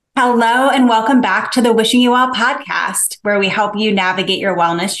Hello, and welcome back to the Wishing You Well podcast, where we help you navigate your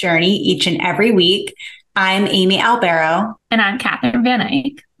wellness journey each and every week. I'm Amy Albero. And I'm Catherine Van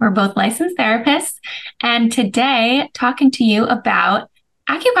Eyck. We're both licensed therapists. And today, talking to you about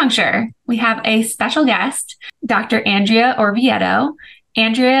acupuncture. We have a special guest, Dr. Andrea Orvieto.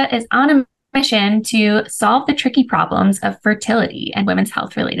 Andrea is on a mission to solve the tricky problems of fertility and women's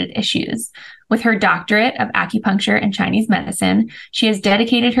health-related issues. With her doctorate of acupuncture and Chinese medicine, she has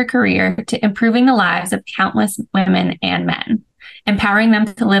dedicated her career to improving the lives of countless women and men, empowering them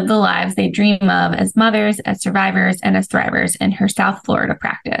to live the lives they dream of as mothers, as survivors, and as thrivers in her South Florida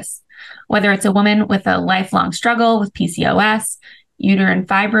practice. Whether it's a woman with a lifelong struggle with PCOS, uterine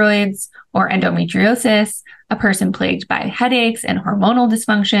fibroids, or endometriosis, a person plagued by headaches and hormonal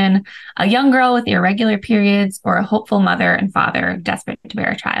dysfunction, a young girl with irregular periods, or a hopeful mother and father desperate to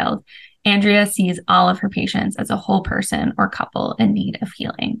bear a child, Andrea sees all of her patients as a whole person or couple in need of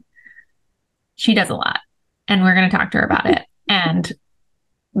healing. She does a lot, and we're going to talk to her about it. And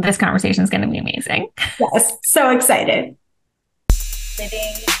this conversation is going to be amazing. Yes, so excited.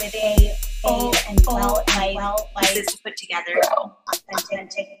 Living a well life is to put together,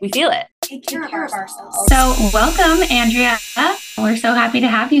 authentic. We feel it. Take care of ourselves. So welcome, Andrea. We're so happy to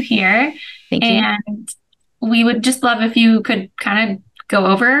have you here. Thank you. And we would just love if you could kind of go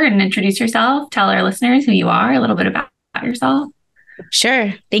over and introduce yourself, tell our listeners who you are, a little bit about yourself.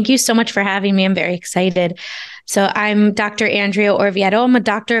 Sure. Thank you so much for having me. I'm very excited. So I'm Dr. Andrea Orvieto. I'm a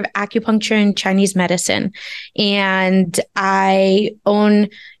doctor of acupuncture and Chinese medicine, and I own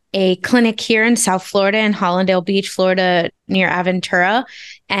a clinic here in South Florida in Hollandale Beach, Florida, near Aventura.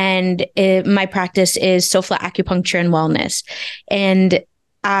 And my practice is SOFLA Acupuncture and Wellness. And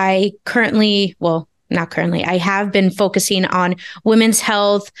I I have been focusing on women's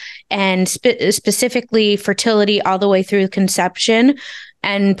health and specifically fertility all the way through conception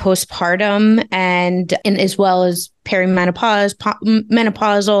and postpartum and as well as perimenopause,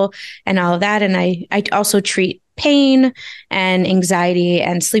 menopausal and all of that. And I also treat pain and anxiety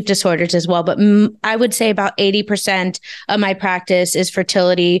and sleep disorders as well. But I would say about 80% of my practice is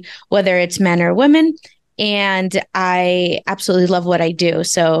fertility, whether it's men or women. And I absolutely love what I do.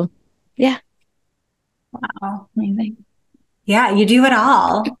 So, yeah. Wow, amazing. Yeah, you do it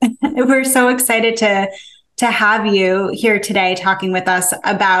all. We're so excited to have you here today talking with us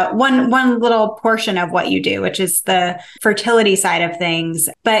about one little portion of what you do, which is the fertility side of things.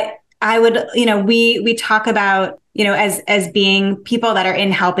 But I would, we talk about, as being people that are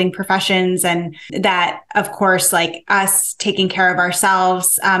in helping professions, and that, of course, like us taking care of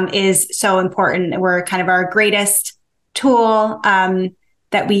ourselves is so important. We're kind of our greatest tool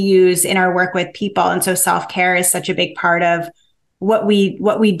that we use in our work with people. And so self-care is such a big part of what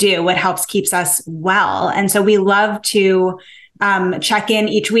we do, what helps keeps us well. And so we love to check in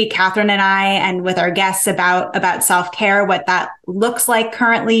each week, Catherine and I, and with our guests about self-care, what that looks like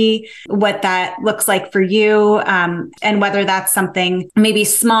currently, what that looks like for you, and whether that's something maybe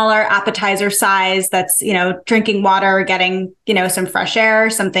smaller, appetizer size, that's, drinking water, getting, some fresh air,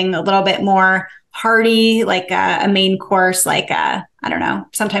 something a little bit more hearty, like a main course, like I don't know,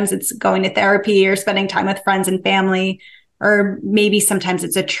 sometimes it's going to therapy or spending time with friends and family, or maybe sometimes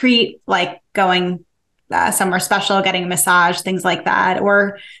it's a treat, like going somewhere special, getting a massage, things like that.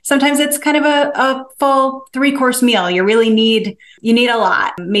 Or sometimes it's kind of a full 3-course meal. You need a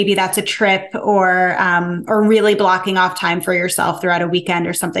lot. Maybe that's a trip or really blocking off time for yourself throughout a weekend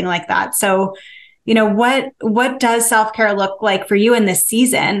or something like that. So, what does self-care look like for you in this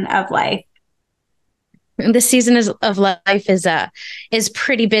season of life? This season of life is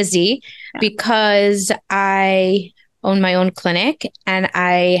pretty busy because I own my own clinic and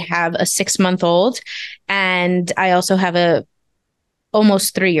I have a 6-month-old, and I also have a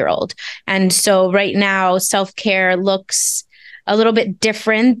almost 3-year-old. And so right now self-care looks a little bit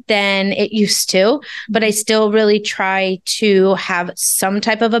different than it used to, but I still really try to have some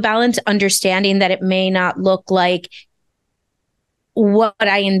type of a balance, understanding that it may not look like what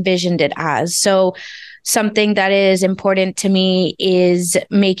I envisioned it as. So something that is important to me is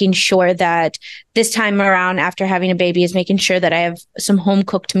making sure that this time around after having a baby is making sure that I have some home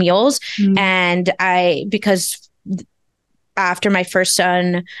cooked meals. And because after my first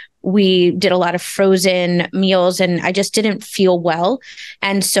son, we did a lot of frozen meals and I just didn't feel well.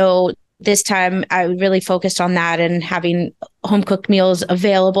 And so this time I really focused on that and having home cooked meals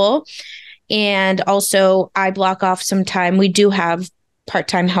available. And also I block off some time. We do have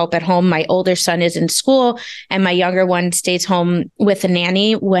part-time help at home. My older son is in school and my younger one stays home with a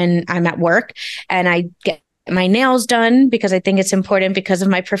nanny when I'm at work, and I get my nails done because I think it's important because of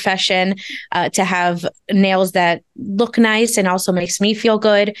my profession to have nails that look nice and also makes me feel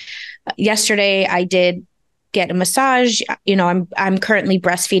good. Yesterday, I did get a massage. I'm currently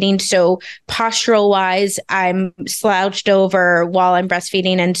breastfeeding. So postural wise, I'm slouched over while I'm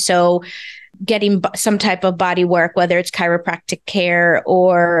breastfeeding. And so getting some type of body work, whether it's chiropractic care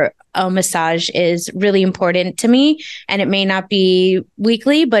or a massage, is really important to me. And it may not be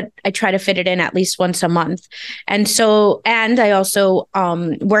weekly, but I try to fit it in at least once a month. And I also,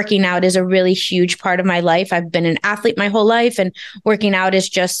 working out is a really huge part of my life. I've been an athlete my whole life, and working out is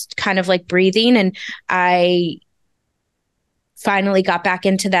just kind of like breathing. And I finally got back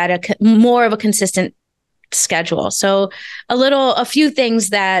into that, more of a consistent schedule. So a few things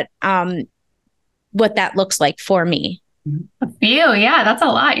that, what that looks like for me. A few, yeah, that's a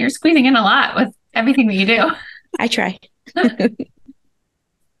lot. You're squeezing in a lot with everything that you do. I try.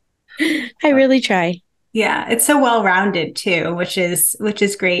 I really try. Yeah, it's so well-rounded too, which is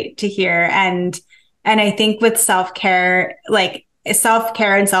great to hear. And I think with self-care, like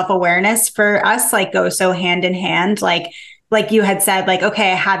self-care and self-awareness for us, like go so hand in hand. Like you had said, like,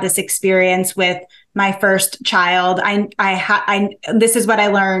 okay, I had this experience with my first child. This is what I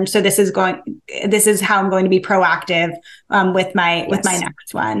learned. So this is how I'm going to be proactive with my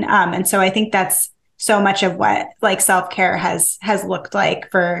next one. And so I think that's so much of what like self-care has looked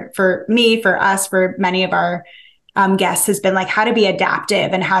like for me, for us, for many of our guests, has been like how to be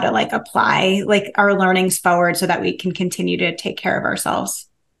adaptive and how to like apply like our learnings forward so that we can continue to take care of ourselves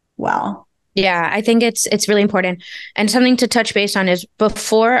well. Yeah, I think it's really important. And something to touch base on is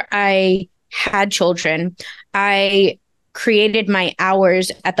before I had children, I created my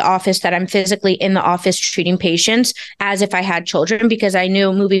hours at the office that I'm physically in the office treating patients as if I had children, because I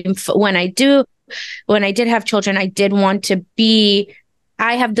knew when I did have children, I did want to be,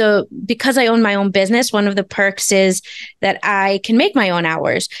 because I own my own business, one of the perks is that I can make my own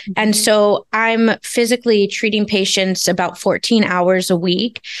hours. And so I'm physically treating patients about 14 hours a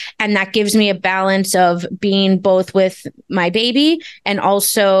week. And that gives me a balance of being both with my baby and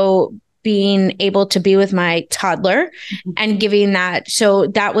also being able to be with my toddler and giving that. So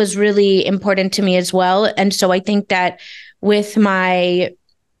that was really important to me as well. And so I think that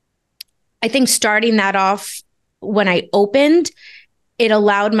starting that off when I opened, it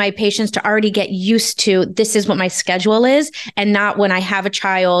allowed my patients to already get used to, this is what my schedule is, and not when I have a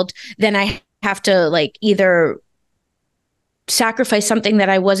child, then I have to like either sacrifice something that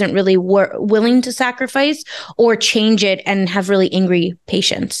I wasn't really willing to sacrifice, or change it and have really angry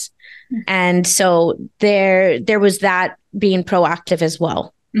patients. And so there was that being proactive as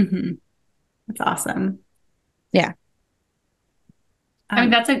well. Mm-hmm. That's awesome. Yeah. I mean,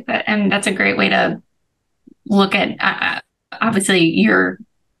 that's a great way to look at obviously your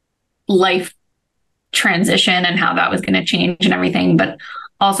life transition and how that was going to change and everything, but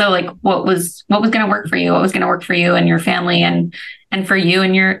also like what was going to work for you, and your family, and for you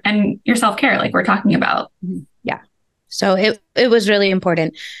and your self-care, like we're talking about. Yeah. So it was really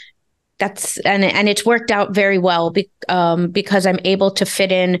important. And it's worked out very well because I'm able to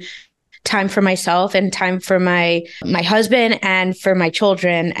fit in time for myself and time for my husband and for my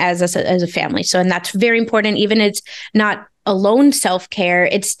children as a family. So, and that's very important. Even if it's not alone self-care,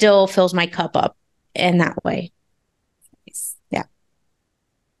 it still fills my cup up in that way. Yeah.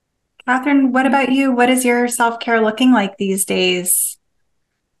 Catherine, what about you? What is your self-care looking like these days?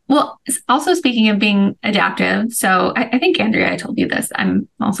 Well, also speaking of being adaptive, so I think Andrea, I told you this. I'm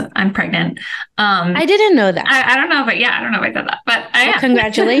pregnant. I didn't know that. I don't know, but yeah, I don't know if I said that, but well,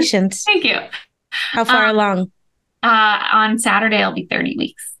 congratulations. Thank you. How far along? On Saturday, I'll be 30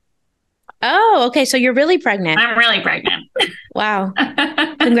 weeks. Oh, okay. So you're really pregnant. I'm really pregnant. Wow.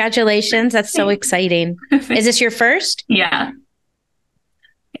 Congratulations. That's so exciting. Is this your first? Yeah.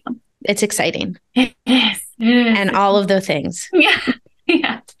 It's exciting. It is. And all of the things. Yeah.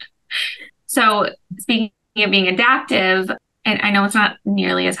 Yeah. So speaking of being adaptive, and I know it's not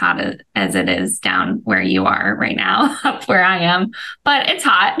nearly as hot as it is down where you are right now, up where I am, but it's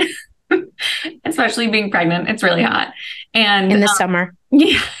hot, especially being pregnant. It's really hot. And in the summer.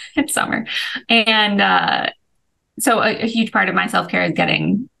 Yeah, it's summer. And so a huge part of my self-care is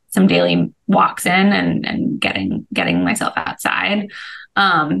getting some daily walks in and getting myself outside.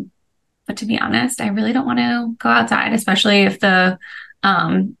 But to be honest, I really don't want to go outside, especially if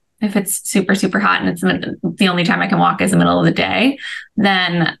it's super, super hot and it's the only time I can walk is the middle of the day,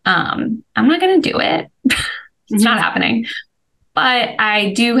 then I'm not going to do it. It's not happening. But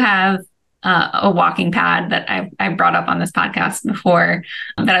I do have a walking pad that I brought up on this podcast before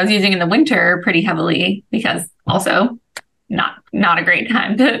that I was using in the winter pretty heavily, because also not a great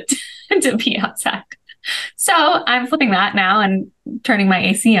time to be outside. So I'm flipping that now and turning my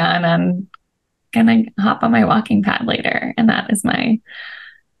AC on and gonna hop on my walking pad later. And that is my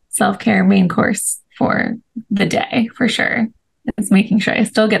self-care main course for the day, for sure. Is making sure I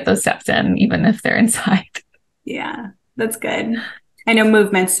still get those steps in, even if they're inside. Yeah, that's good. I know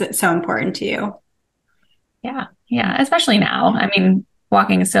movement's so important to you. Yeah. Yeah. Especially now. I mean,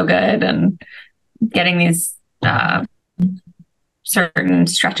 walking is so good, and getting these certain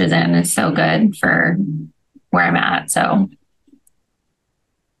stretches in is so good for where I'm at. So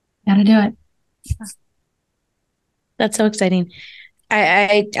gotta do it. That's so exciting.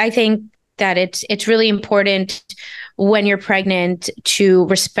 I think that it's really important when you're pregnant to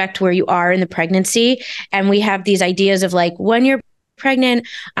respect where you are in the pregnancy. And we have these ideas of like, when you're pregnant,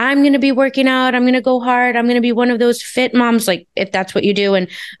 I'm going to be working out, I'm going to go hard, I'm going to be one of those fit moms, like if that's what you do, and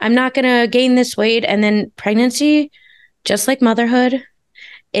I'm not going to gain this weight. And then pregnancy, just like motherhood,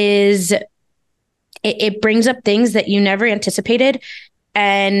 it brings up things that you never anticipated.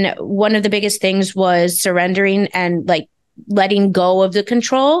 And one of the biggest things was surrendering and like letting go of the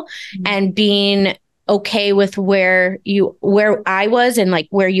control and being okay with where I was and like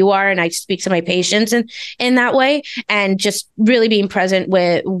where you are. And I speak to my patients in that way, and just really being present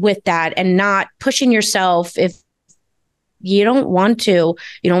with that and not pushing yourself if you don't want to,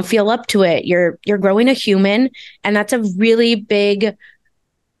 you don't feel up to it. You're growing a human, and that's a really big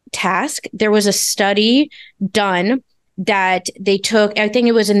task. There was a study done that they took, I think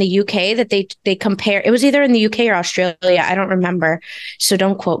it was in the UK, that they compare, it was either in the UK or Australia, I don't remember, so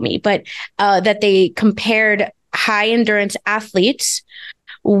don't quote me, but that they compared high endurance athletes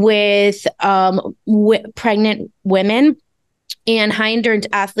with pregnant women. And high endurance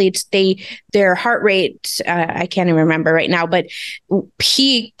athletes, their heart rate, I can't even remember right now, but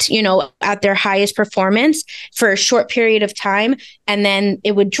peaked, at their highest performance for a short period of time. And then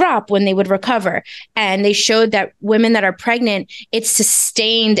it would drop when they would recover. And they showed that women that are pregnant, it's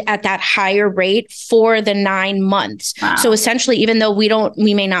sustained at that higher rate for the 9 months. Wow. So essentially, even though we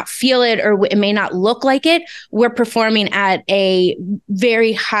may not feel it, or it may not look like it, we're performing at a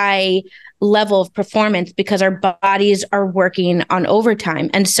very high level of performance because our bodies are working on overtime.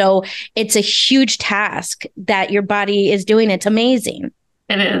 And so it's a huge task that your body is doing. It's amazing.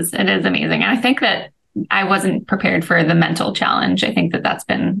 It is amazing. And I think that I wasn't prepared for the mental challenge. I think that that's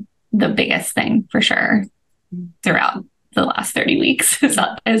been the biggest thing for sure throughout the last 30 weeks is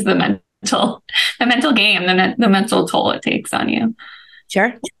the mental game, the mental toll it takes on you.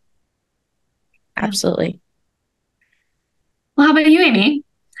 Sure. Absolutely. Well, how about you, Amy?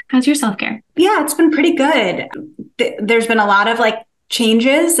 How's your self-care? Yeah, it's been pretty good. There's been a lot of like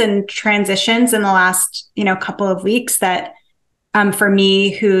changes and transitions in the last, couple of weeks that, for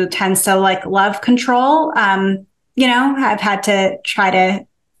me, who tends to like love control, I've had to try to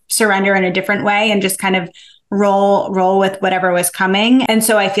surrender in a different way and just kind of roll with whatever was coming. And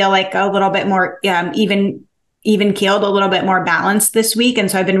so I feel like a little bit more even keeled, a little bit more balanced this week. And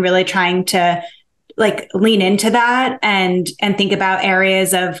so I've been really trying to like lean into that and think about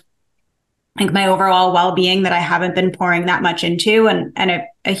areas of like my overall well-being that I haven't been pouring that much into. And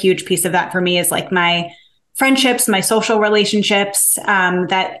a huge piece of that for me is like my friendships, my social relationships,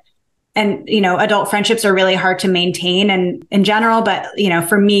 adult friendships are really hard to maintain and in general, but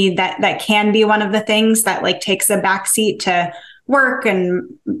for me that can be one of the things that like takes a backseat to work and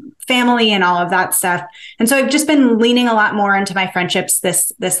family and all of that stuff. And so I've just been leaning a lot more into my friendships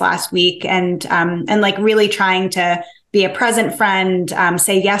this last week and like really trying to be a present friend,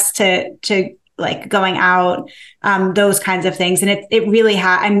 say yes to like going out, those kinds of things. And it really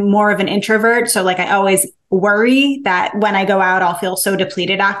I'm more of an introvert. So like, I always worry that when I go out, I'll feel so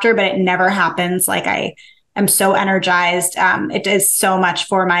depleted after, but it never happens. Like I am so energized. It does so much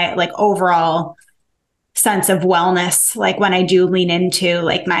for my like overall sense of wellness, like when I do lean into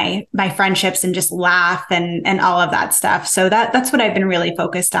like my friendships and just laugh and all of that stuff. So that's what I've been really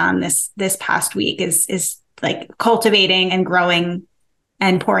focused on this past week is like cultivating and growing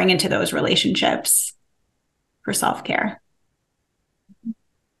and pouring into those relationships for self-care.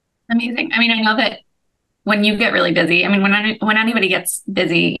 Amazing. I mean, I know that when you get really busy, I mean, when anybody gets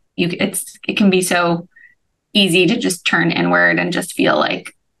busy, it can be so easy to just turn inward and just feel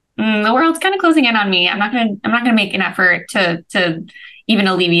like the world's kind of closing in on me. I'm not going to make an effort to even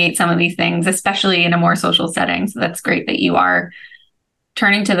alleviate some of these things, especially in a more social setting. So that's great that you are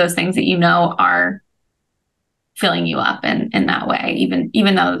turning to those things that you know are filling you up in that way,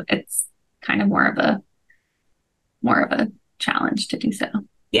 even though it's kind of more of a challenge to do so.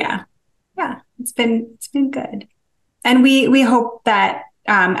 Yeah. It's been good. And we hope that,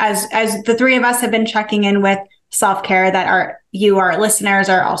 as the three of us have been checking in with self-care, that our listeners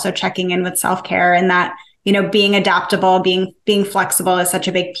are also checking in with self-care, and that, being adaptable, being flexible is such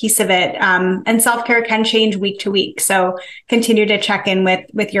a big piece of it. And self-care can change week to week. So continue to check in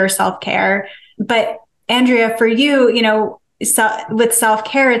with your self-care. But Andrea, for you, with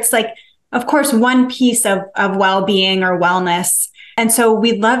self-care, it's like, of course, one piece of well-being or wellness. And so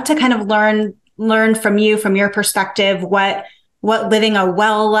we'd love to kind of learn from you, from your perspective, what living a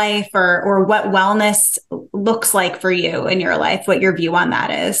well life or what wellness looks like for you in your life, what your view on that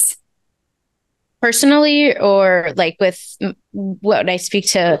is. Personally, or like with what I speak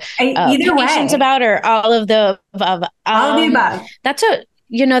to either patients way. About, or all of the above? All of the above.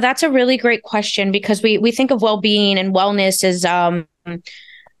 That's a really great question, because we think of well-being and wellness as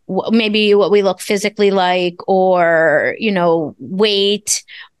maybe what we look physically like, or, weight,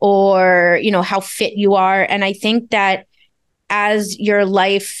 or, how fit you are. And I think that as your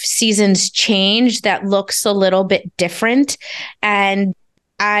life seasons change, that looks a little bit different. And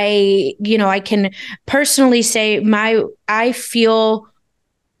I can personally say I feel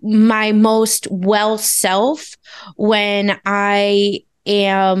my most well self when I'm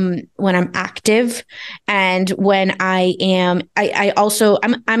active, and when I also,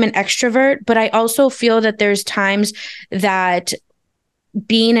 I'm an extrovert, but I also feel that there's times that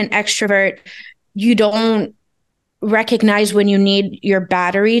being an extrovert, you don't recognize when you need your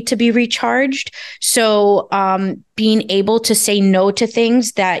battery to be recharged. So being able to say no to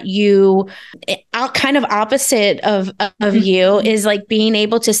things that kind of opposite of you is like being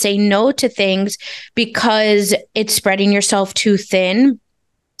able to say no to things because it's spreading yourself too thin.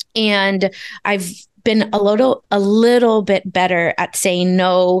 And I've been a little bit better at saying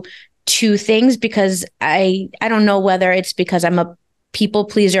no to things, because I don't know whether it's because I'm a people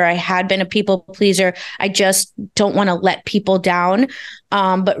pleaser. I had been a people pleaser. I just don't want to let people down.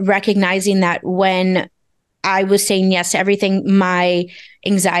 But recognizing that when I was saying yes to everything, my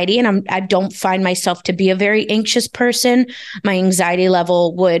anxiety, and I don't find myself to be a very anxious person, my anxiety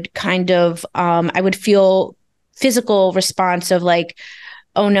level would kind of, I would feel physical response of like,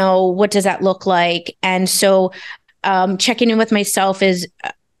 oh no, what does that look like? And so checking in with myself is,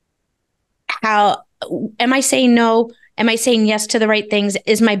 how am I saying no? Am I saying yes to the right things?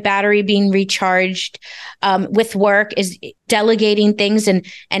 Is my battery being recharged? With work, is delegating things, and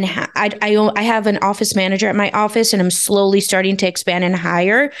I have an office manager at my office, and I'm slowly starting to expand and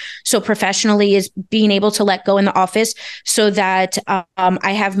hire. So professionally, is being able to let go in the office so that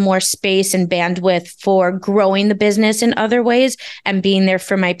I have more space and bandwidth for growing the business in other ways and being there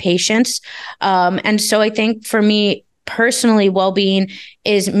for my patients. And so I think for me, personally, well-being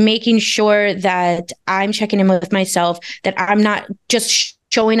is making sure that I'm checking in with myself, that I'm not just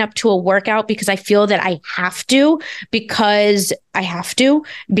showing up to a workout because I feel that I have to, because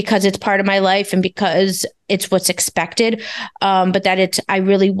it's part of my life and because it's what's expected. But that I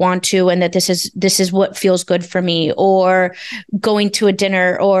really want to, and that this is what feels good for me, or going to a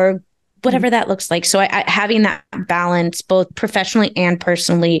dinner, or whatever that looks like. So having that balance, both professionally and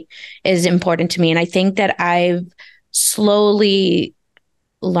personally, is important to me. And I think that I've slowly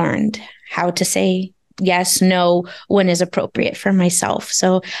learned how to say yes, no, when is appropriate for myself.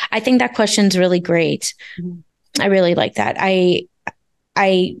 So I think that question's really great. I really like that. I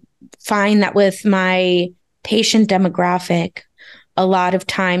find that with my patient demographic, a lot of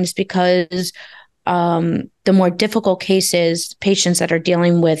times, because the more difficult cases, patients that are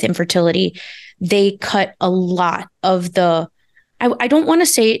dealing with infertility, they cut a lot of I don't want to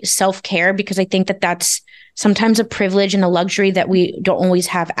say self-care, because I think that that's sometimes a privilege and a luxury that we don't always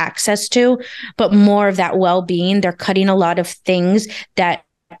have access to, but more of that well-being. They're cutting a lot of things that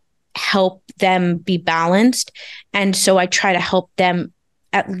help them be balanced. And so I try to help them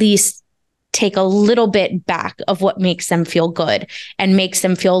at least take a little bit back of what makes them feel good and makes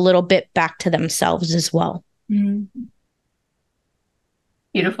them feel a little bit back to themselves as well. Mm-hmm.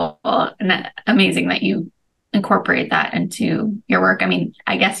 Beautiful and amazing that you incorporate that into your work. I mean,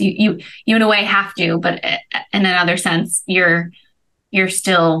 I guess you in a way have to, but in another sense, you're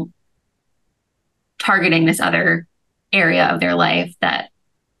still targeting this other area of their life that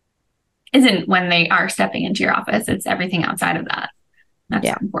isn't when they are stepping into your office. It's everything outside of that.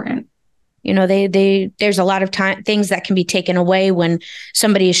 That's important. There's a lot of things that can be taken away when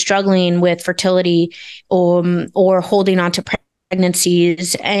somebody is struggling with fertility or holding on to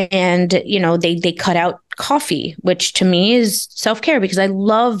pregnancies, and they cut out coffee, which to me is self-care, because I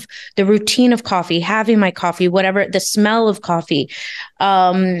love the routine of coffee, having my coffee, whatever, the smell of coffee.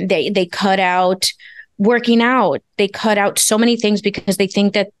 They cut out working out. They cut out so many things because they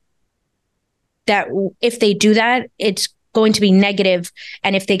think that if they do that, it's going to be negative,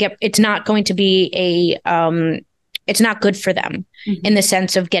 and if they get, it's not going to be it's not good for them in the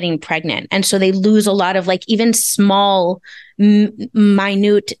sense of getting pregnant. And so they lose a lot of like even small,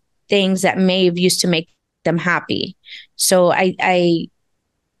 minute things that may have used to make them happy. So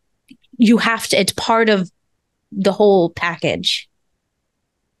you have to, it's part of the whole package.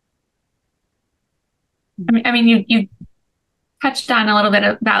 I mean, you touched on a little bit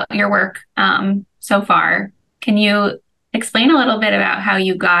about your work so far. Can you explain a little bit about how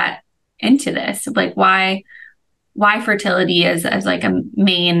you got into this? Like why fertility is as like a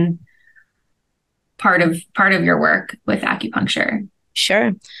main part of your work with acupuncture?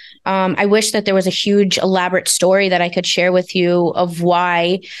 Sure. I wish that there was a huge elaborate story that I could share with you of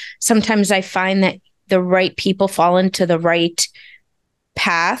why sometimes I find that the right people fall into the right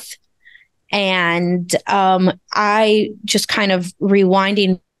path. And I just kind of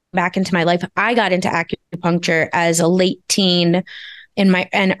rewinding back into my life, I got into acupuncture as a late teen in my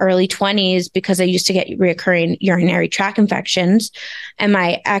early 20s because I used to get recurring urinary tract infections. And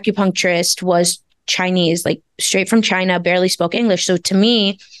my acupuncturist was Chinese, like straight from China, barely spoke English. So to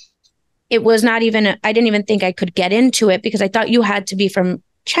me, it was not even, I didn't even think I could get into it because I thought you had to be from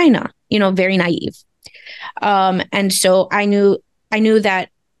China, very naive. And so I knew that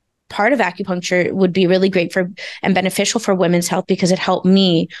part of acupuncture would be really great for and beneficial for women's health because it helped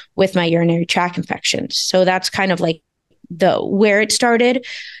me with my urinary tract infections. So that's kind of like where it started.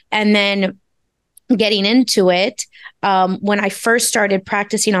 And then getting into it, when I first started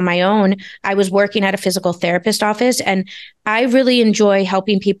practicing on my own, I was working at a physical therapist office, and I really enjoy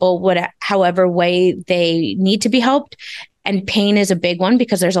helping people however way they need to be helped. And pain is a big one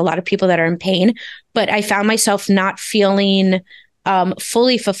because there's a lot of people that are in pain, but I found myself not feeling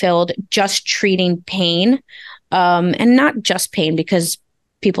fully fulfilled just treating pain, and not just pain because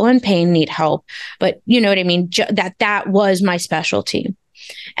people in pain need help, but you know what I mean? That was my specialty.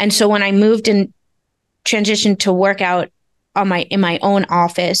 And so when I moved and transitioned to work out in my own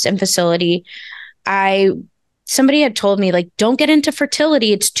office and facility, somebody had told me, like, don't get into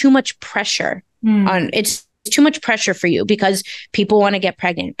fertility. It's too much pressure it's too much pressure for you because people want to get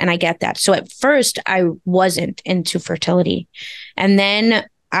pregnant. And I get that. So at first I wasn't into fertility. And then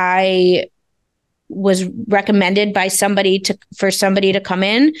I was recommended by somebody for somebody to come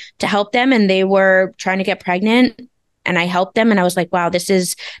in to help them. And they were trying to get pregnant, and I helped them. And I was like, wow, this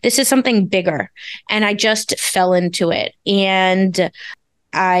is something bigger. And I just fell into it. And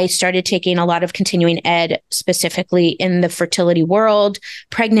I started taking a lot of continuing ed, specifically in the fertility world,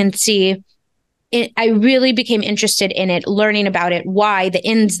 pregnancy. I really became interested in it, learning about it, why, the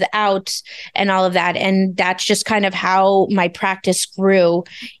ins, the outs, and all of that. And that's just kind of how my practice grew.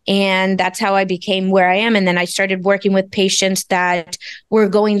 And that's how I became where I am. And then I started working with patients that were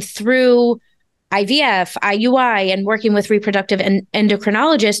going through IVF, IUI, and working with reproductive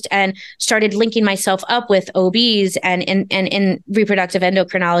endocrinologists, and started linking myself up with OBs and reproductive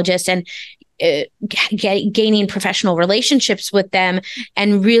endocrinologists, and gaining professional relationships with them,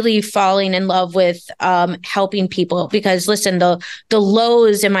 and really falling in love with helping people. Because listen, the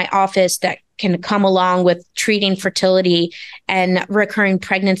lows in my office that can come along with treating fertility and recurring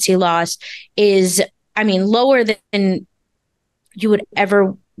pregnancy loss is, lower than you would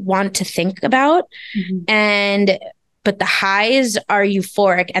ever want to think about. But the highs are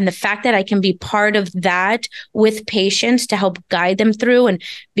euphoric. And the fact that I can be part of that with patients to help guide them through and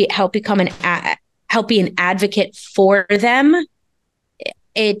help be an advocate for them,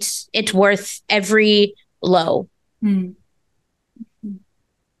 it's worth every low.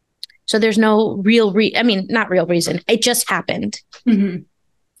 So there's no real not real reason. It just happened.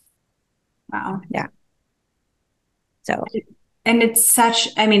 Wow. Yeah. So. And it's such,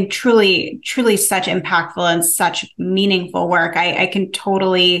 truly, truly such impactful and such meaningful work. I can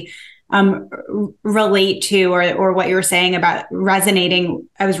totally relate to, or what you were saying about resonating.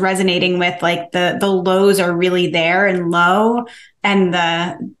 I was resonating with, like, the lows are really there and low, and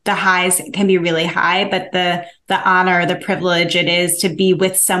the highs can be really high, but the honor, the privilege it is to be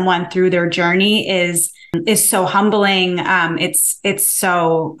with someone through their journey is so humbling. It's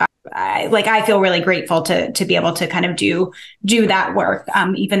so, I feel really grateful to be able to kind of do that work,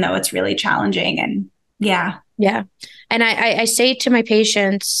 even though it's really challenging. And yeah. And I say to my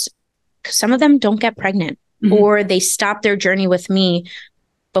patients, some of them don't get pregnant, or they stop their journey with me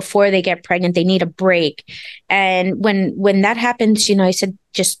before they get pregnant. They need a break. And when that happens, I said,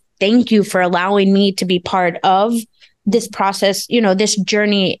 just thank you for allowing me to be part of this process, this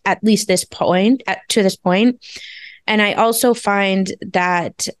journey, at least to this point. And I also find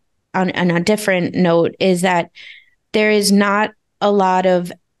that on a different note is that there is not a lot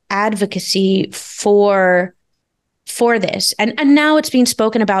of advocacy for for this. And now it's being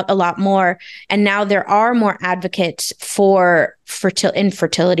spoken about a lot more. And now there are more advocates for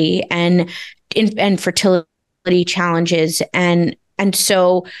infertility and fertility challenges. And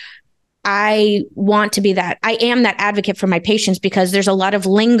so I want to be that. I am that advocate for my patients, because there's a lot of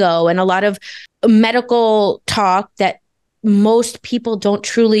lingo and a lot of medical talk that most people don't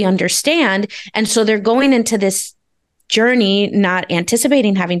truly understand. And so they're going into this journey, not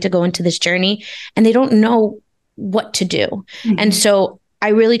anticipating having to go into this journey, and they don't know what to do. Mm-hmm. And so I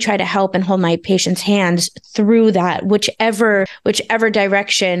really try to help and hold my patients' hands through that, whichever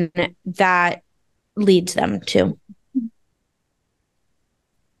direction that leads them to.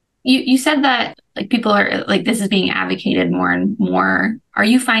 You said that like people are like, this is being advocated more and more. Are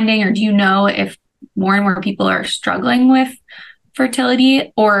you finding, or do you know if more and more people are struggling with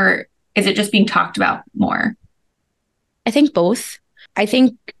fertility, or is it just being talked about more? I think both. I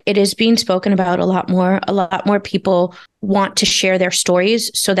think it is being spoken about a lot more. A lot more people want to share their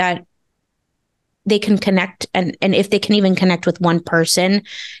stories so that they can connect, and if they can even connect with one person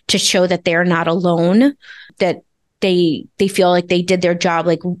to show that they're not alone, that they feel like they did their job.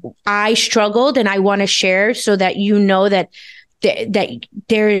 Like, I struggled and I want to share so that you know that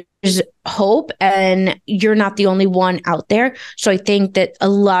there's hope and you're not the only one out there. So I think that a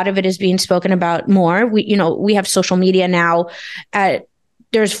lot of it is being spoken about more. We have social media now.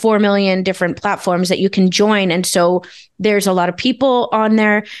 There's 4 million different platforms that you can join. And so there's a lot of people on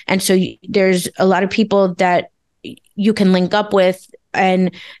there. And so there's a lot of people that you can link up with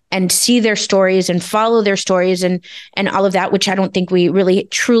and see their stories and follow their stories and all of that, which I don't think we really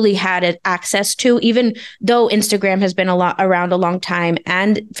truly had access to, even though Instagram has been around a long time,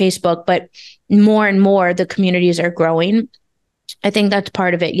 and Facebook, but more and more the communities are growing. I think that's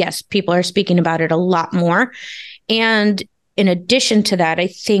part of it. Yes, people are speaking about it a lot more. And in addition to that, I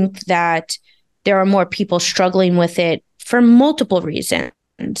think that there are more people struggling with it for multiple reasons.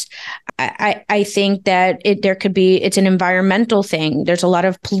 I think that it's an environmental thing. There's a lot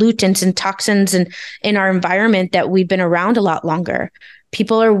of pollutants and toxins in our environment that we've been around a lot longer.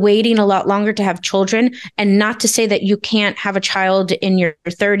 People are waiting a lot longer to have children, and not to say that you can't have a child in your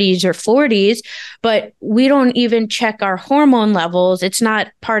 30s or 40s, but we don't even check our hormone levels. It's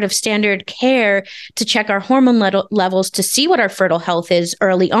not part of standard care to check our hormone levels to see what our fertile health is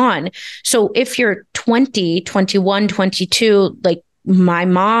early on. So if you're 20, 21, 22, like my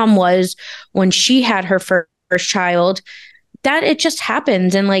mom was when she had her first child, that it just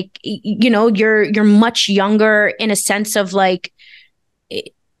happens. And like, you're much younger in a sense of like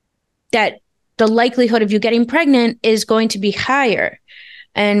that the likelihood of you getting pregnant is going to be higher.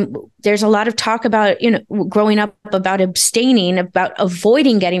 And there's a lot of talk about, growing up about abstaining, about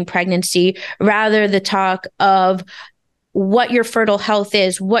avoiding getting pregnancy, rather the talk of what your fertile health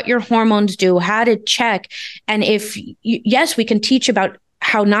is, what your hormones do, how to check. And yes, we can teach about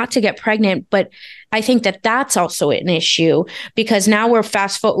how not to get pregnant, but I think that that's also an issue, because now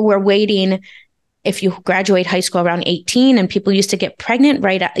we're waiting. If you graduate high school around 18, and people used to get pregnant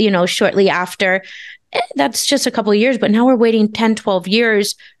right, shortly after, that's just a couple of years, but now we're waiting 10, 12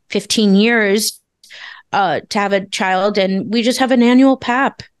 years, 15 years to have a child. And we just have an annual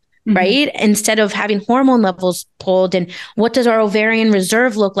PAP. Mm-hmm. Right? Instead of having hormone levels pulled, and what does our ovarian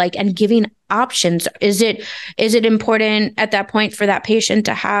reserve look like, and giving options. Is it important at that point for that patient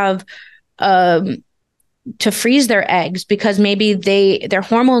to have to freeze their eggs, because maybe their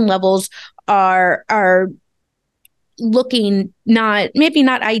hormone levels are looking maybe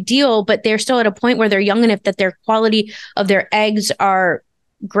not ideal, but they're still at a point where they're young enough that their quality of their eggs are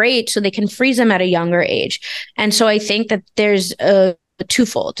great, so they can freeze them at a younger age. And so I think that there's a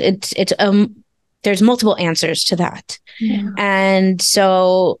twofold. There's multiple answers to that. Yeah. And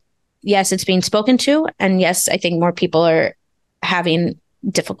so, yes, it's being spoken to. And yes, I think more people are having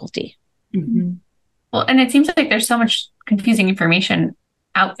difficulty. Mm-hmm. Well, and it seems like there's so much confusing information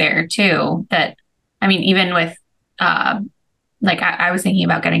out there too, that, I mean, even with, I was thinking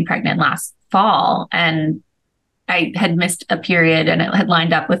about getting pregnant last fall, and I had missed a period, and it had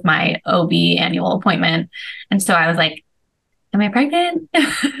lined up with my OB annual appointment. And so I was like, am I pregnant?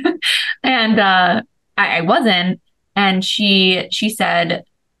 And I wasn't. And she said,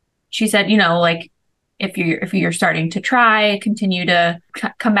 like, if you're starting to try, continue to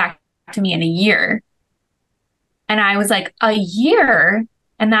come back to me in a year. And I was like, a year?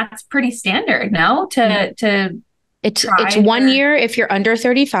 And that's pretty standard, no? It's 1 year if you're under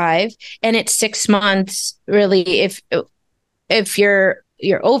 35, and it's 6 months really if you're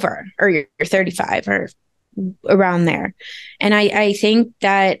over, or you're 35 or around there. And I think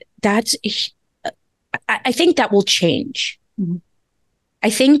that will change. Mm-hmm. I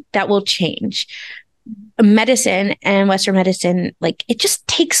think that will change. medicine and Western medicine, like it just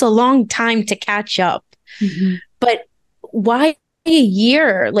takes a long time to catch up. Mm-hmm. But why a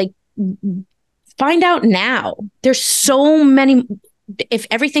year? Like, find out now. There's so many. If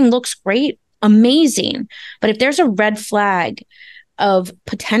everything looks great, amazing. But if there's a red flag of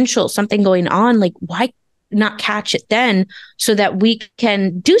potential something going on, like why not catch it then so that we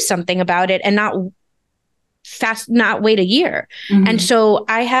can do something about it and not wait a year. Mm-hmm. And so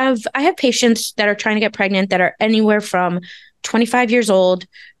I have patients that are trying to get pregnant that are anywhere from 25 years old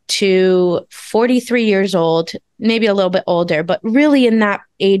to 43 years old, maybe a little bit older, but really in that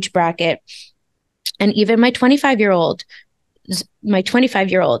age bracket. And even my 25-year-old,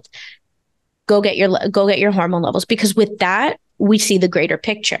 go get your hormone levels, because with that, we see the greater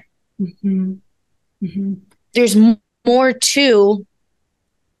picture. Mm-hmm. Mm-hmm. There's more to,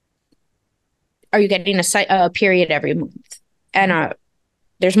 are you getting a period every month? And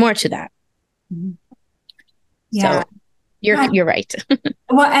there's more to that. Mm-hmm. Yeah. So you're right.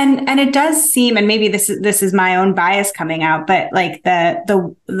 Well, and it does seem, and maybe this is my own bias coming out, but like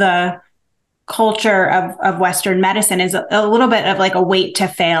the culture of Western medicine is a little bit of like a wait to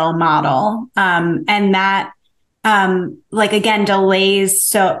fail model. And that, like, again, delays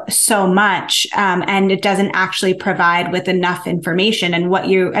so much. And it doesn't actually provide with enough information. And what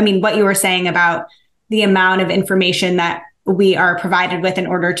you were saying about the amount of information that we are provided with in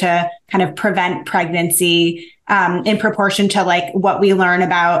order to kind of prevent pregnancy, in proportion to like what we learn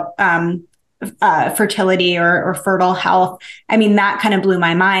about, fertility or fertile health. I mean, that kind of blew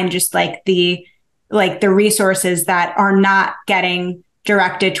my mind, just like the resources that are not getting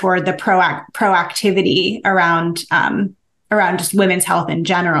directed toward the proactivity around just women's health in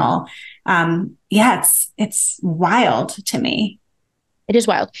general. Yeah, it's wild to me. It is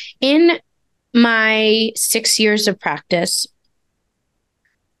wild. In my 6 years of practice,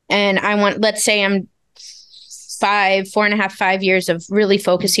 and let's say I'm 4.5 years of really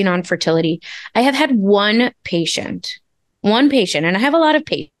focusing on fertility, I have had one patient, and I have a lot of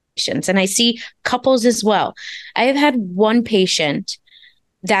patients, and I see couples as well. I have had one patient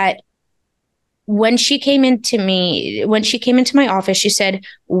that when she came into my office, she said,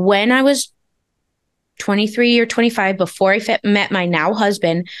 when I was 23 or 25, before I met my now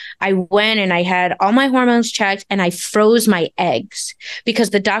husband, I went and I had all my hormones checked and I froze my eggs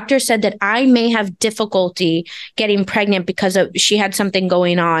because the doctor said that I may have difficulty getting pregnant because she had something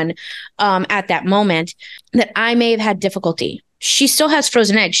going on at that moment, that I may have had difficulty. She still has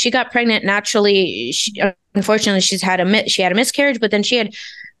frozen eggs. She got pregnant naturally. Unfortunately, she had a miscarriage, but then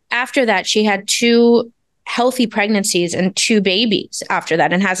after that, she had 2 healthy pregnancies and 2 babies after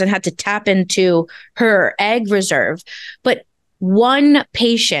that, and hasn't had to tap into her egg reserve. But one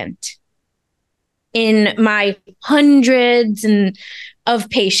patient in my hundreds of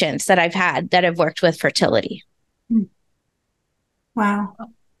patients that I've had that have worked with fertility. Wow.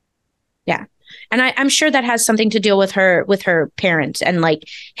 Yeah. And I'm sure that has something to do with her parents and like,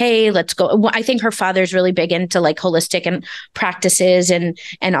 hey, let's go. Well, I think her father's really big into like holistic and practices and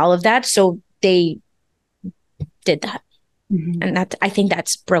all of that. So they did that. Mm-hmm. And I think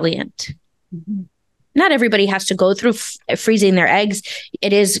that's brilliant. Mm-hmm. Not everybody has to go through freezing their eggs.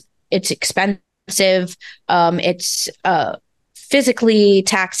 It's expensive. It's physically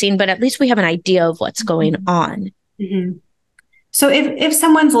taxing, but at least we have an idea of what's going on. Mm-hmm. So if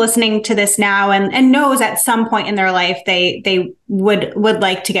someone's listening to this now and knows at some point in their life they would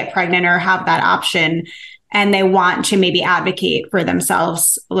like to get pregnant or have that option, and they want to maybe advocate for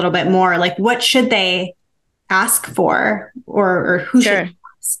themselves a little bit more, like what should they ask for, or who should they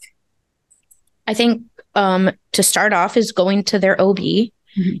ask? I think to start off is going to their OB,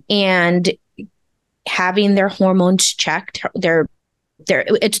 mm-hmm. and having their hormones checked.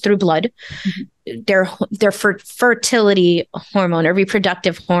 It's through blood. Mm-hmm. Their fertility hormone or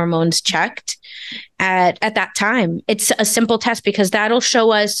reproductive hormones checked at that time. It's a simple test because that'll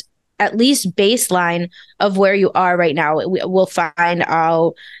show us at least baseline of where you are right now. They'll find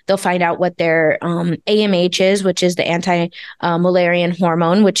out what their AMH is, which is the anti-Mullerian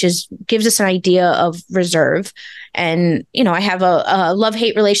hormone, which gives us an idea of reserve. And, I have a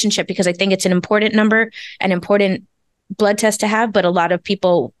love-hate relationship because I think it's an important number, an important blood test to have, but a lot of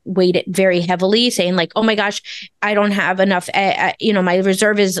people weight it very heavily, saying like, oh my gosh, I don't have enough, my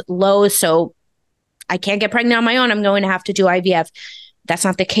reserve is low, so I can't get pregnant on my own. I'm going to have to do IVF. That's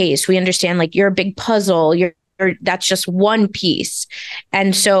not the case. We understand like you're a big puzzle. That's just one piece.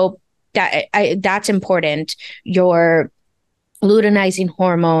 And so that's important. Your luteinizing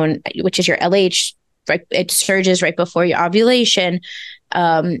hormone, which is your LH, right, it surges right before your ovulation.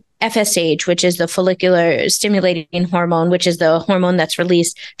 FSH, which is the follicular stimulating hormone, which is the hormone that's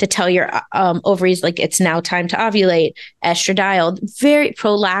released to tell your ovaries like it's now time to ovulate, estradiol, very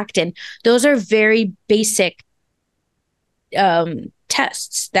prolactin. Those are very basic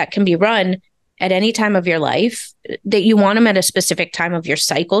tests that can be run at any time of your life, that you want them at a specific time of your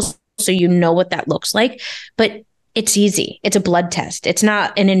cycles, so you know what that looks like. But it's easy. It's a blood test. It's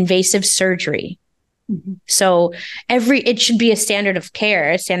not an invasive surgery. Mm-hmm. So it should be a standard of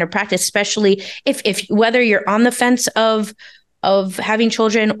care, a standard practice, especially if whether you're on the fence of having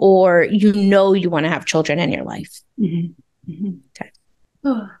children or you want to have children in your life. Mm-hmm. Mm-hmm. Okay.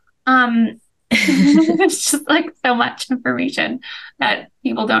 It's just like so much information that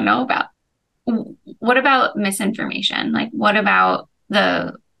people don't know about. What about misinformation? Like, what about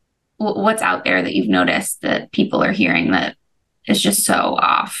what's out there that you've noticed that people are hearing that is just so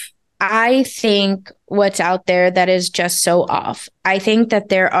off? I think what's out there that is just so off. I think that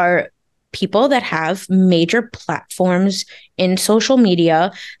there are people that have major platforms in social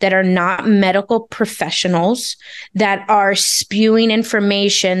media that are not medical professionals, that are spewing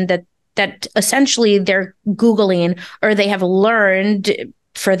information that essentially they're Googling or they have learned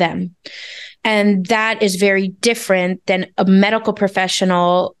for them. And that is very different than a medical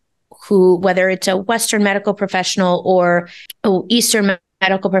professional who, whether it's a Western medical professional or an Eastern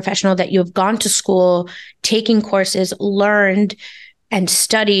medical professional, that you have gone to school, taking courses, learned and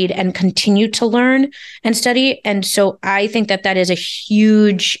studied and continue to learn and study. And so I think that is a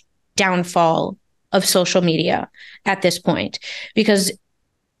huge downfall of social media at this point, because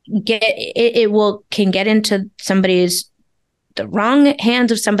can get into the wrong hands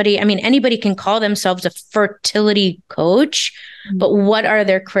of somebody. I mean, anybody can call themselves a fertility coach, but what are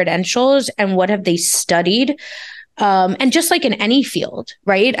their credentials and what have they studied? And just like in any field,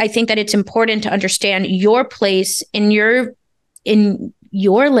 right? I think that it's important to understand your place in your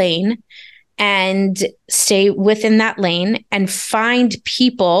lane and stay within that lane and find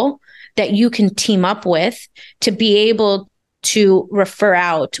people that you can team up with to be able to refer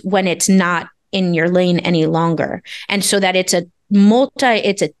out when it's not in your lane any longer. And so that it's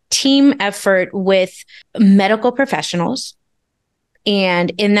a team effort with medical professionals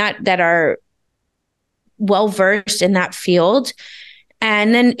and in that are well-versed in that field.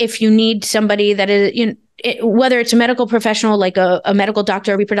 And then if you need somebody that is, whether it's a medical professional, like a medical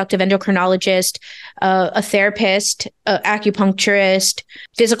doctor, a reproductive endocrinologist, a therapist, acupuncturist,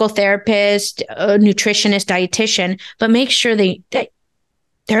 physical therapist, a nutritionist, dietitian, but make sure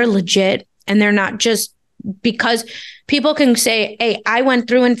they're legit and they're not just, because people can say, hey, I went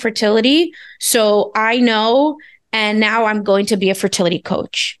through infertility, so I know, and now I'm going to be a fertility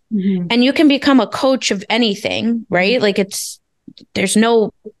coach. Mm-hmm. And you can become a coach of anything, right? Like there's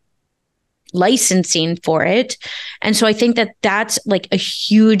no licensing for it. And so I think that's like a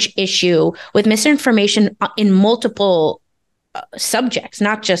huge issue with misinformation in multiple subjects,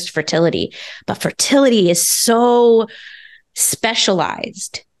 not just fertility, but fertility is so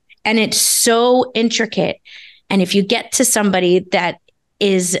specialized and it's so intricate. And if you get to somebody that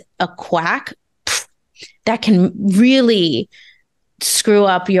is a quack, that can really screw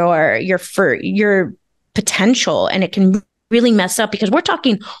up your potential, and it can really mess up, because we're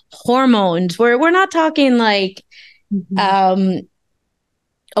talking hormones. We're not talking like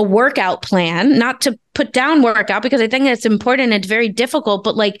a workout plan, not to put down workout, because I think it's important. It's very difficult,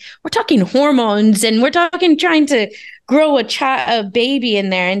 but like we're talking hormones and we're talking trying to grow a baby in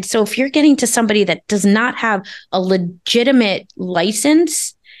there. And so if you're getting to somebody that does not have a legitimate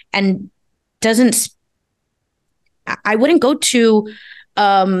license and I wouldn't go to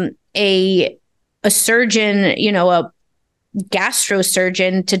a surgeon, a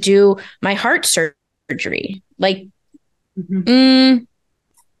gastrosurgeon to do my heart surgery. Like,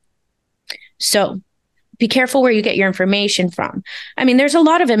 So be careful where you get your information from. I mean, there's a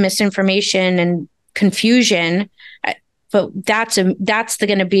lot of misinformation and confusion, but that's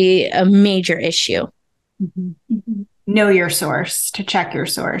going to be a major issue. Mm-hmm. Mm-hmm. Know your source, to check your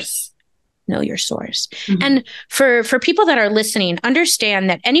source. Know your source. Mm-hmm. And for people that are listening, understand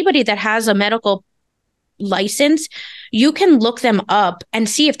that anybody that has a medical license, you can look them up and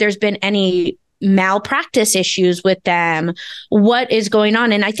see if there's been any malpractice issues with them, what is going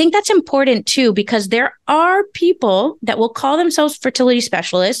on. And I think that's important too, because there are people that will call themselves fertility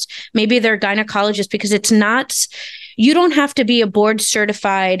specialists. Maybe they're gynecologists, because you don't have to be a board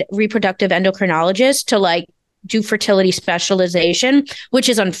certified reproductive endocrinologist to like do fertility specialization, which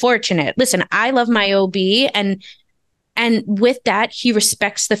is unfortunate. Listen, I love my OB, and with that, he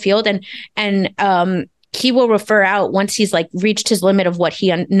respects the field, and he will refer out once he's like reached his limit of what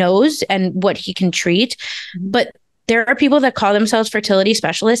he knows and what he can treat. But there are people that call themselves fertility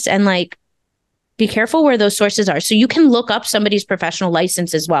specialists, and like, be careful where those sources are. So you can look up somebody's professional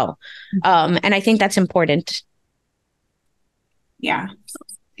license as well. And I think that's important. Yeah.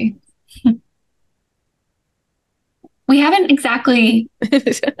 We haven't exactly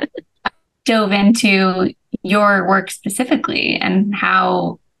dove into your work specifically and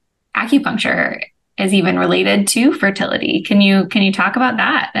how acupuncture is even related to fertility. Can you talk about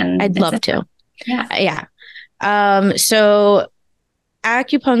that? And I'd love to. Yeah. So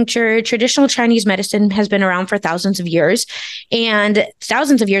acupuncture, traditional Chinese medicine, has been around for thousands of years. And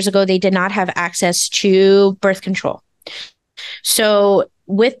thousands of years ago, they did not have access to birth control. So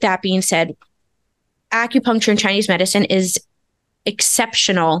with that being said, acupuncture and Chinese medicine is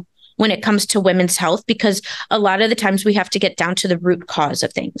exceptional when it comes to women's health, because a lot of the times we have to get down to the root cause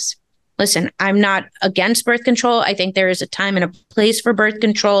of things. Listen, I'm not against birth control. I think there is a time and a place for birth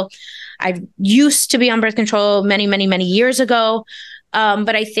control. I used to be on birth control many, many, many years ago.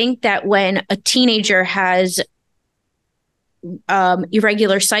 But I think that when a teenager has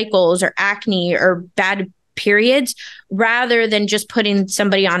irregular cycles or acne or bad periods, rather than just putting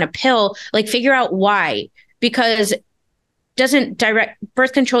somebody on a pill, like, figure out why. Because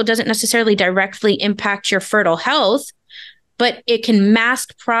birth control doesn't necessarily directly impact your fertile health, but it can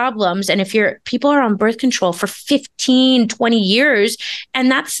mask problems. And if people are on birth control for 15, 20 years, and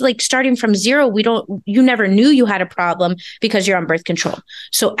that's like starting from zero, you never knew you had a problem because you're on birth control.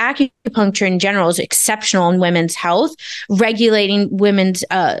 So acupuncture in general is exceptional in women's health, regulating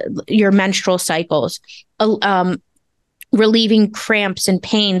your menstrual cycles, relieving cramps and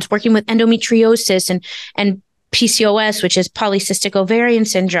pains, working with endometriosis and PCOS, which is polycystic ovarian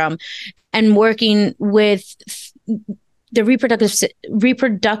syndrome, and working with the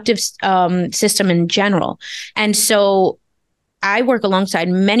reproductive system in general. And so I work alongside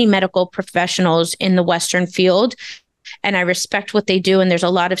many medical professionals in the Western field, and I respect what they do. And there's a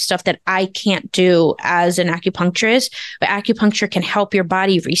lot of stuff that I can't do as an acupuncturist, but acupuncture can help your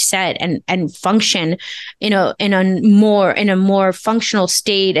body reset and function in a more functional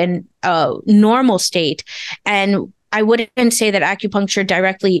state and normal state. And I wouldn't say that acupuncture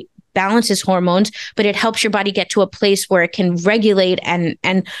directly balances hormones, but it helps your body get to a place where it can regulate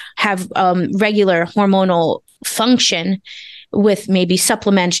and have regular hormonal function with maybe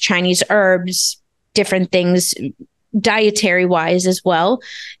supplements, Chinese herbs, different things, dietary wise as well.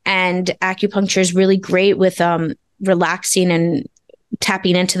 And acupuncture is really great with relaxing and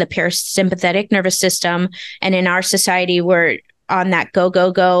tapping into the parasympathetic nervous system. And in our society, we're on that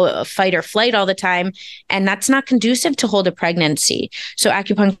go, fight or flight all the time. And that's not conducive to hold a pregnancy. So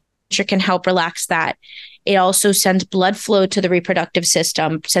acupuncture can help relax that. It also sends blood flow to the reproductive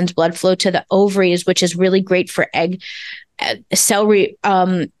system, sends blood flow to the ovaries, which is really great for egg cell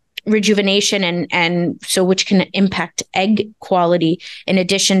rejuvenation, and so which can impact egg quality, in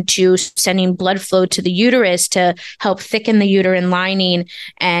addition to sending blood flow to the uterus to help thicken the uterine lining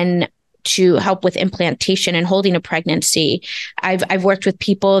and to help with implantation and holding a pregnancy. I've worked with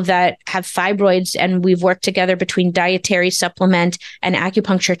people that have fibroids, and we've worked together between dietary supplement and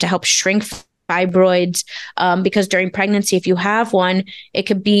acupuncture to help shrink fibroids, because during pregnancy, if you have one, it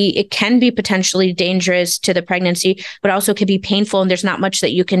can be potentially dangerous to the pregnancy, but also can be painful, and there's not much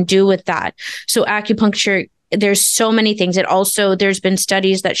that you can do with that. So acupuncture, there's so many things. There's been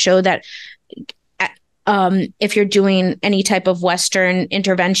studies that show that if you're doing any type of Western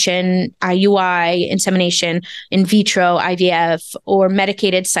intervention, IUI, insemination, in vitro, IVF, or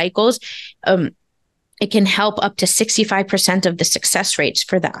medicated cycles, it can help up to 65% of the success rates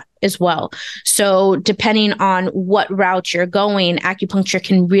for that as well. So depending on what route you're going,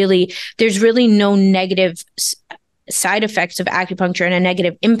 acupuncture there's really no negative side effects of acupuncture and a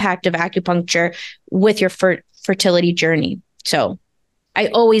negative impact of acupuncture with your fertility journey. So I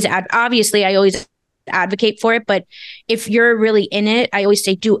always advocate for it, but if you're really in it, I always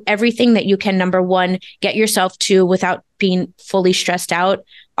say do everything that you can. Number one, get yourself to without being fully stressed out.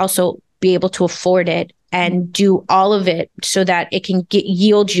 Also, be able to afford it and do all of it so that it can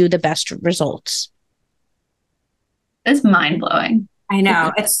yield you the best results. It's mind blowing. I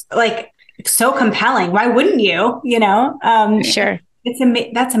know. It's like so compelling. Why wouldn't you? Sure.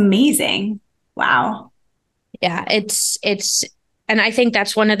 That's amazing. Wow. Yeah, it's, and I think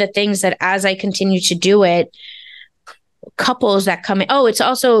that's one of the things that as I continue to do it, couples that come in, it's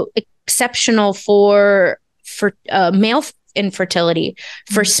also exceptional for male infertility,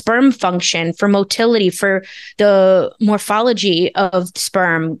 for sperm function, for motility, for the morphology of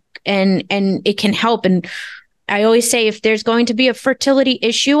sperm, and it can help. And I always say, if there's going to be a fertility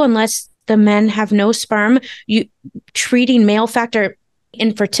issue, unless the men have no sperm, treating male factor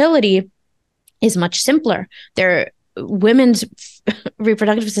infertility is much simpler. women's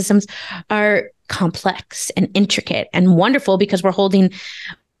reproductive systems are complex and intricate and wonderful because we're holding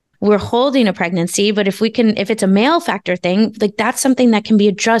a pregnancy. But if it's a male factor thing, like that's something that can be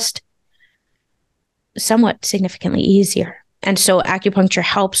addressed somewhat significantly easier. And so acupuncture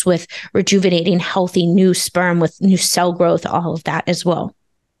helps with rejuvenating healthy new sperm with new cell growth, all of that as well.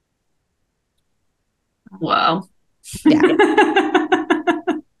 Wow. Yeah.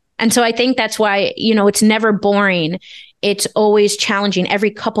 And so I think that's why, it's never boring. It's always challenging. Every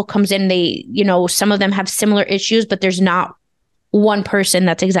couple comes in, some of them have similar issues, but there's not one person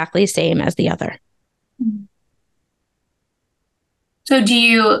that's exactly the same as the other. So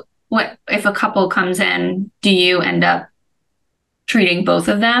if a couple comes in, do you end up treating both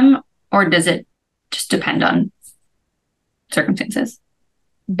of them, or does it just depend on circumstances?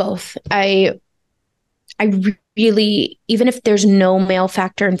 Both. I really, even if there's no male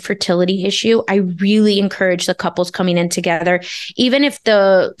factor and fertility issue, I really encourage the couples coming in together, even if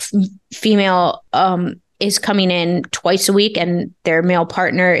the female is coming in twice a week and their male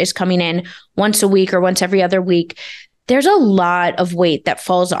partner is coming in once a week or once every other week. There's a lot of weight that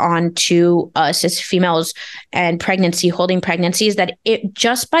falls on to us as females and holding pregnancies, that it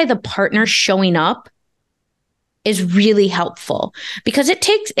just by the partner showing up is really helpful, because it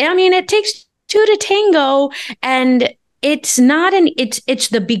takes two to tango, and it's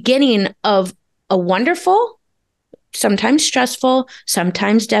the beginning of a wonderful, sometimes stressful,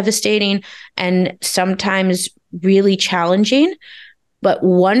 sometimes devastating, and sometimes really challenging, but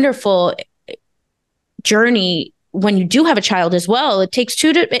wonderful journey when you do have a child as well. It takes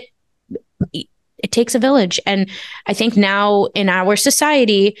it takes a village. And I think now in our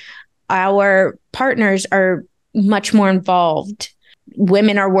society, our partners are much more involved.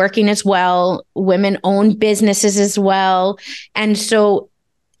 Women are working as well. Women own businesses as well. And so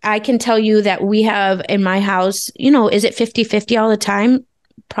I can tell you that we have in my house, is it 50-50 all the time?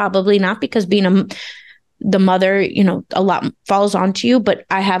 Probably not, because being the mother, a lot falls onto you, but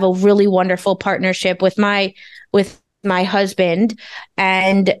I have a really wonderful partnership with my husband.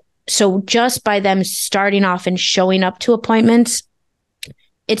 And so just by them starting off and showing up to appointments,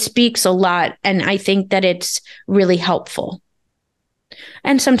 it speaks a lot. And I think that it's really helpful.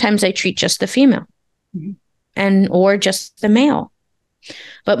 And sometimes I treat just the female or just the male.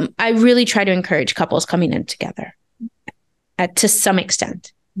 But I really try to encourage couples coming in together to some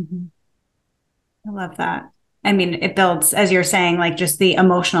extent. Mm-hmm. I love that. I mean, it builds, as you're saying, like just the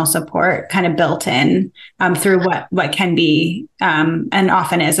emotional support kind of built in through what can be and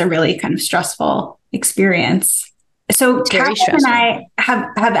often is a really kind of stressful experience. So Catherine and I have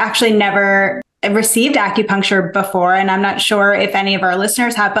actually never received acupuncture before, and I'm not sure if any of our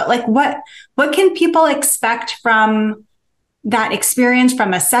listeners have, but like what can people expect from that experience,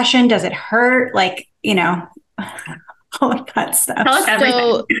 from a session? Does it hurt? Like, all of that stuff. Tell us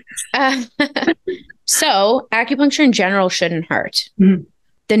everything. So acupuncture in general shouldn't hurt. Mm-hmm.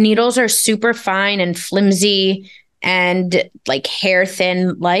 The needles are super fine and flimsy and like hair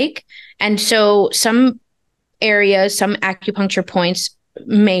thin and so some areas, some acupuncture points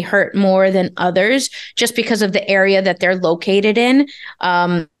may hurt more than others just because of the area that they're located in.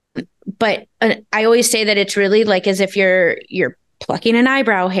 But I always say that it's really like as if you're plucking an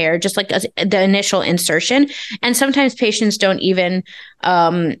eyebrow hair, just like the initial insertion. And sometimes patients don't even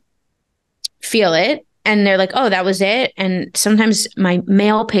feel it. And they're like, oh, that was it. And sometimes my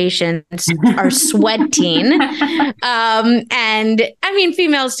male patients are sweating. And I mean,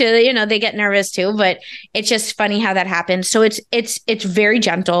 females too, they get nervous too, but it's just funny how that happens. So it's very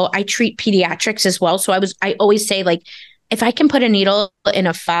gentle. I treat pediatrics as well. So I always say, like, if I can put a needle in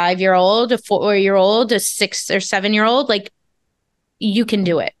a 5-year-old, a 4-year-old, a 6 or 7-year-old, like, you can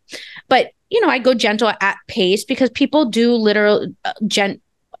do it. But, I go gentle at pace because people do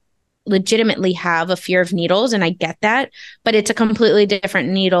legitimately have a fear of needles, and I get that, but it's a completely different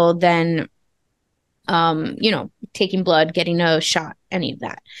needle than, taking blood, getting a shot, any of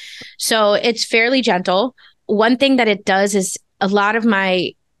that. So it's fairly gentle. One thing that it does is a lot of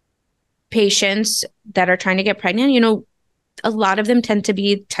my patients that are trying to get pregnant, a lot of them tend to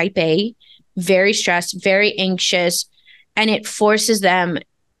be type A, very stressed, very anxious, and it forces them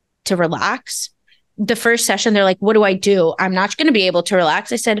to relax. The first session, they're like, what do I do? I'm not going to be able to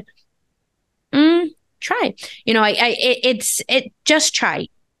relax. I said, try. Just try.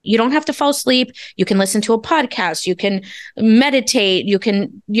 You don't have to fall asleep. You can listen to a podcast. You can meditate. You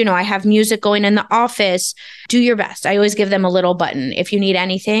can, I have music going in the office. Do your best. I always give them a little button. If you need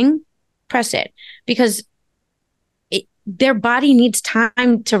anything, press it, because their body needs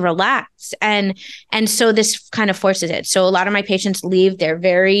time to relax. And so this kind of forces it. So a lot of my patients leave, they're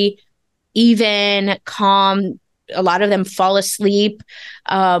very even, calm, a lot of them fall asleep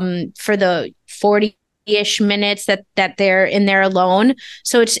for the 40-ish minutes that they're in there alone.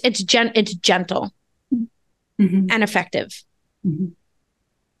 So it's gentle and effective.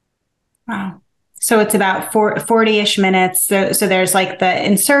 Wow. So it's about 40-ish minutes. So there's like the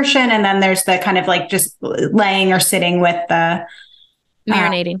insertion, and then there's the kind of like just laying or sitting with the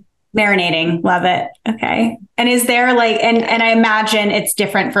marinating. Marinating. Love it. Okay. And is there like, and I imagine it's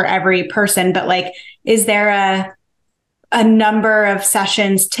different for every person, but like, is there a number of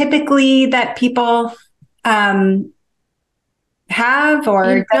sessions typically that people have,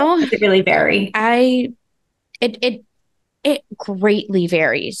 or does it really vary? It greatly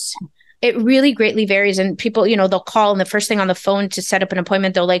varies. It really greatly varies. And people, they'll call, and the first thing on the phone to set up an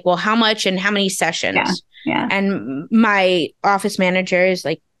appointment, they're like, well, how much and how many sessions? Yeah. And my office manager is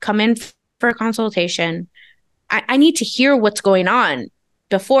like, come in for a consultation. I need to hear what's going on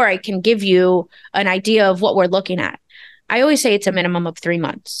before I can give you an idea of what we're looking at. I always say it's a minimum of 3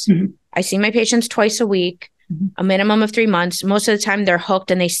 months. I see my patients twice a week, a minimum of 3 months. Most of the time they're hooked,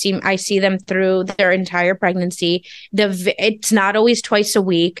 and I see them through their entire pregnancy. It's not always twice a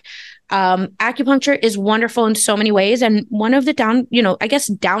week. Acupuncture is wonderful in so many ways. And one of the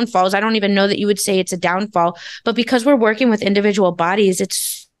downfalls, I don't even know that you would say it's a downfall, but because we're working with individual bodies,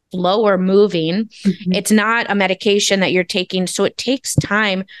 it's slower moving. It's not a medication that you're taking. So it takes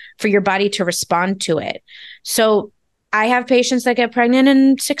time for your body to respond to it. So I have patients that get pregnant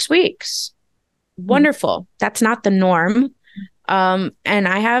in 6 weeks. Wonderful. That's not the norm. And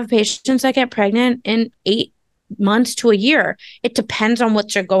I have patients that get pregnant in 8 months to a year. It depends on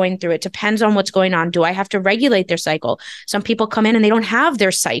what you're going through. It depends on what's going on. Do I have to regulate their cycle? Some people come in and they don't have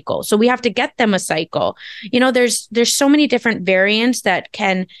their cycle, so we have to get them a cycle. There's so many different variants that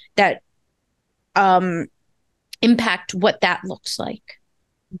impact what that looks like.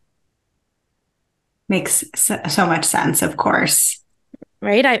 Makes so much sense, of course.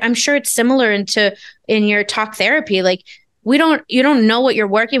 Right. I'm sure it's similar in your talk therapy. Like, you don't know what you're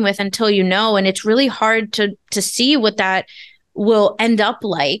working with until you know. And it's really hard to see what that will end up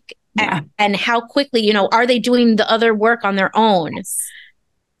like. And how quickly, are they doing the other work on their own?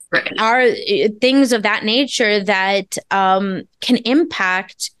 Right. Are things of that nature that can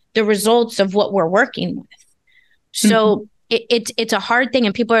impact the results of what we're working with. So it's a hard thing.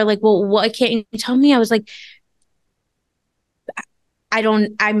 And people are like, well, why can't you tell me? I was like,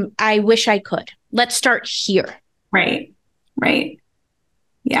 I wish I could. Let's start here. Right.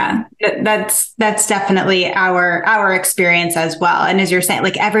 Yeah, that's definitely our experience as well. And as you're saying,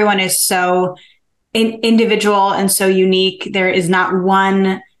 like, everyone is so individual and so unique. There is not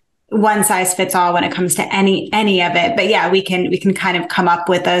one size fits all when it comes to any of it. But yeah, we can kind of come up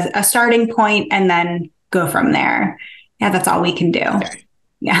with a starting point and then go from there. Yeah, that's all we can do.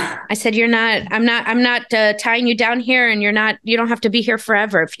 Yeah. I said, I'm not tying you down here, and you don't have to be here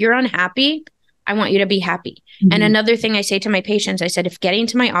forever. If you're unhappy, I want you to be happy. And another thing I say to my patients, I said, if getting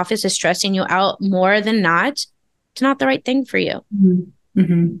to my office is stressing you out more than not, it's not the right thing for you.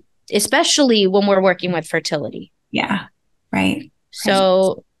 Especially when we're working with fertility. Yeah. Right.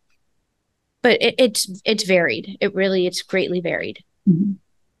 So, but it's varied. It's greatly varied.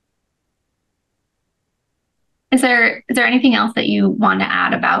 Is there anything else that you want to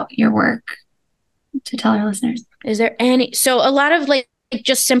add about your work to tell our listeners? So a lot of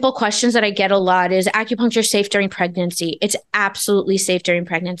just simple questions that I get a lot is acupuncture safe during pregnancy? It's absolutely safe during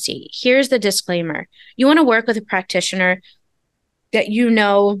pregnancy. Here's the disclaimer. You want to work with a practitioner that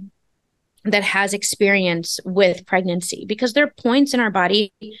that has experience with pregnancy, because there are points in our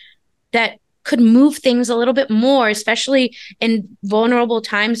body that could move things a little bit more, especially in vulnerable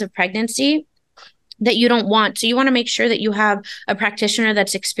times of pregnancy, that you don't want. So you want to make sure that you have a practitioner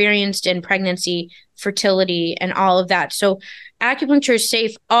that's experienced in pregnancy, fertility, and all of that. So acupuncture is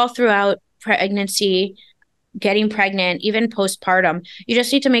safe all throughout pregnancy, getting pregnant, even postpartum. You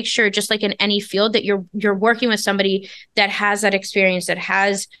just need to make sure, just like in any field, that you're working with somebody that has that experience, that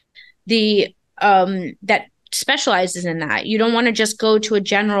has the that specializes in that. You don't want to just go to a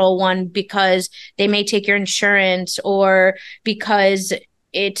general one because they may take your insurance or because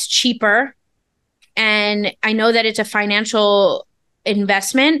it's cheaper. And I know that it's a financial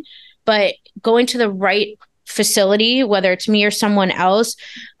investment, but going to the right facility, whether it's me or someone else,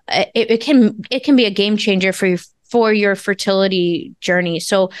 it can be a game changer for your fertility journey.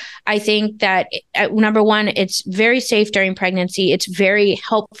 So I think that number one, it's very safe during pregnancy. It's very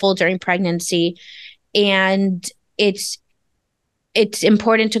helpful during pregnancy, and it's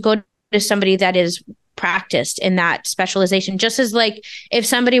important to go to somebody that is practiced in that specialization. Just as like if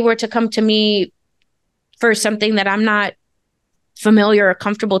somebody were to come to me for something that I'm not familiar or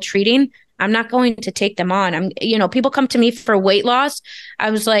comfortable treating, I'm not going to take them on. People come to me for weight loss.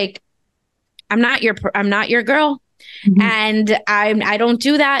 I was like, I'm not your girl. Mm-hmm. And I don't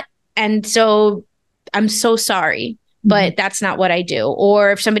do that. And so I'm so sorry, but that's not what I do.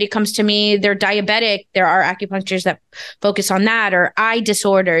 Or if somebody comes to me, they're diabetic, there are acupuncturists that focus on that, or eye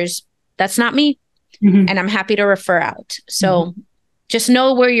disorders. That's not me. Mm-hmm. And I'm happy to refer out. So just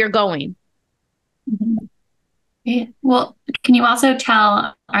know where you're going. Yeah. Well, can you also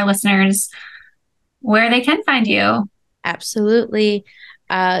tell our listeners where they can find you? Absolutely.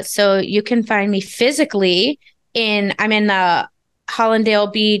 So you can find me physically I'm in the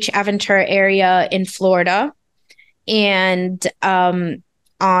Hollandale Beach, Aventura area in Florida. And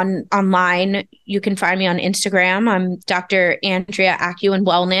online, you can find me on Instagram. I'm Dr. Andrea Acu and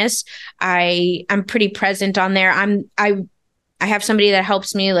Wellness. I'm pretty present on there. I have somebody that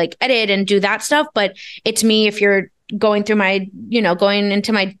helps me like edit and do that stuff, but it's me. If you're going through going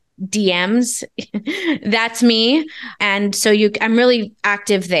into my DMs, that's me. And so I'm really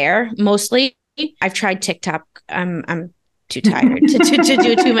active there mostly. I've tried TikTok. I'm too tired to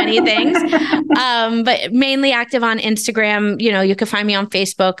do too many things. But mainly active on Instagram. You can find me on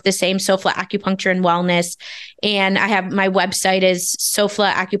Facebook, the same, Sofla Acupuncture and Wellness. And I have my website is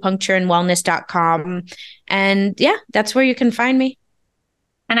soflaacupunctureandwellness.com. And yeah, that's where you can find me.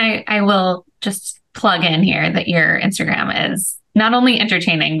 And I will just plug in here that your Instagram is not only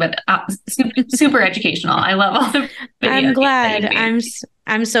entertaining, but super educational. I love all the videos. I'm glad.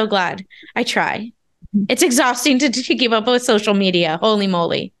 I'm so glad. I try. It's exhausting to keep up with social media. Holy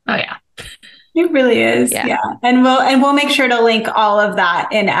moly. Oh yeah. It really is. Yeah. And we'll make sure to link all of that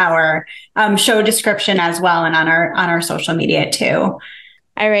in our show description as well, and on our social media too.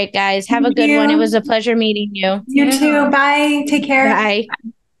 All right, guys. Have a good one. It was a pleasure meeting you. You too. Bye. Take care. Bye.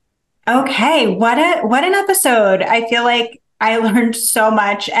 Okay. What an episode. I feel like I learned so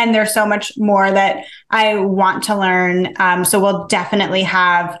much, and there's so much more that I want to learn. So we'll definitely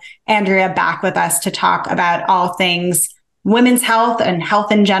have Andrea back with us to talk about all things women's health and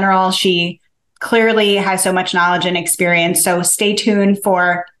health in general. She clearly has so much knowledge and experience. So stay tuned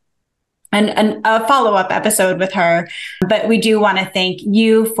for a follow-up episode with her. But we do want to thank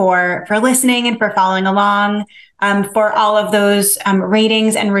you for listening and for following along, for all of those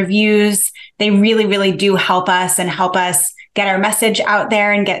ratings and reviews. They really, really do help us get our message out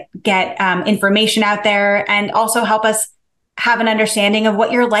there and get information out there, and also help us have an understanding of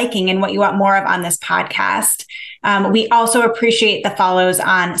what you're liking and what you want more of on this podcast. We also appreciate the follows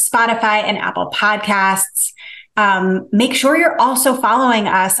on Spotify and Apple Podcasts. Make sure you're also following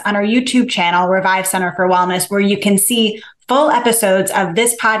us on our YouTube channel, Revive Center for Wellness, where you can see full episodes of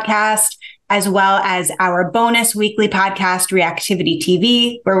this podcast, as well as our bonus weekly podcast, Reactivity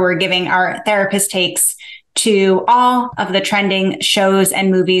TV, where we're giving our therapist takes to all of the trending shows and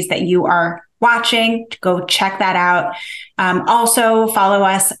movies that you are watching. Go check that out. Also follow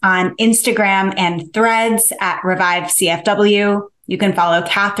us on Instagram and Threads at Revive CFW. You can follow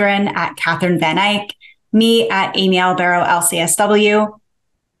Catherine at Catherine Van Eyck, me at Amy Albero LCSW.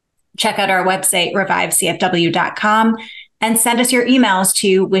 Check out our website, revivecfw.com, and send us your emails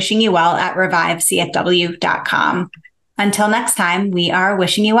to wishingyouwell@revivecfw.com. Until next time, we are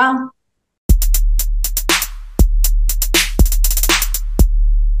wishing you well.